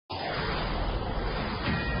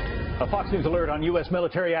A Fox News alert on U.S.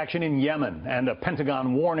 military action in Yemen and a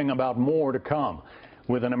Pentagon warning about more to come.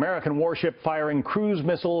 With an American warship firing cruise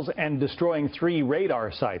missiles and destroying 3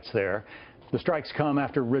 radar sites there, the strikes come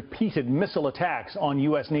after repeated missile attacks on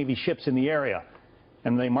U.S. Navy ships in the area.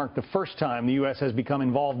 And they mark the first time the U.S. has become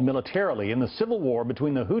involved militarily in the civil war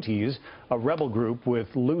between the Houthis, a rebel group with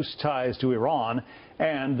loose ties to Iran,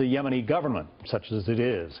 and the Yemeni government, such as it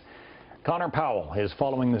is. Connor Powell is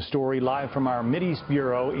following the story live from our Mideast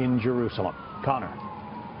Bureau in Jerusalem. Connor.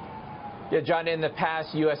 Yeah, John, in the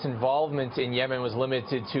past, U.S. involvement in Yemen was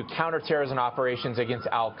limited to counterterrorism operations against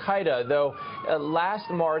al-Qaeda, though last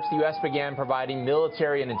March, the U.S. began providing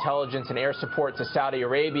military and intelligence and air support to Saudi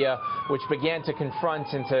Arabia, which began to confront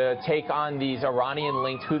and to take on these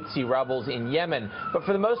Iranian-linked Houthi rebels in Yemen. But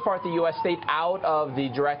for the most part, the U.S. stayed out of the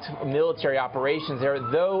direct military operations there,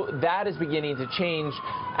 though that is beginning to change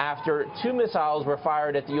after 2 missiles were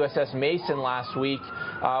fired at the USS Mason last week,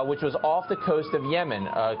 which was off the coast of Yemen.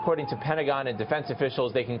 According to Pentagon and defense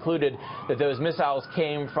officials, they concluded that those missiles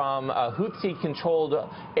came from a Houthi-controlled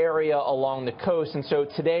area along the coast. And so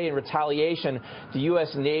today, in retaliation, the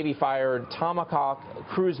U.S. Navy fired Tomahawk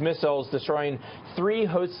cruise missiles, destroying 3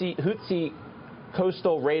 Houthi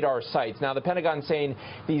coastal radar sites. Now, the Pentagon saying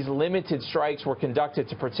these limited strikes were conducted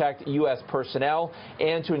to protect U.S. personnel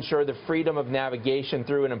and to ensure the freedom of navigation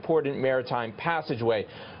through an important maritime passageway.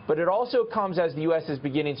 But it also comes as the U.S. is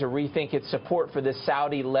beginning to rethink its support for this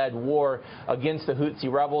Saudi-led war against the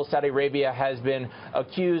Houthi rebels. Saudi Arabia has been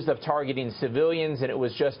accused of targeting civilians, and it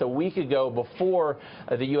was just a week ago, before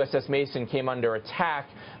the USS Mason came under attack,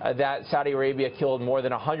 that Saudi Arabia killed more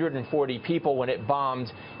than 140 people when it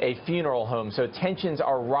bombed a funeral home. So tensions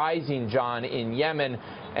are rising, John, in Yemen,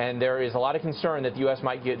 and there is a lot of concern that the U.S.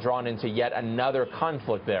 might get drawn into yet another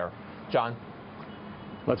conflict there. John?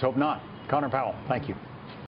 Let's hope not. Connor Powell, thank you.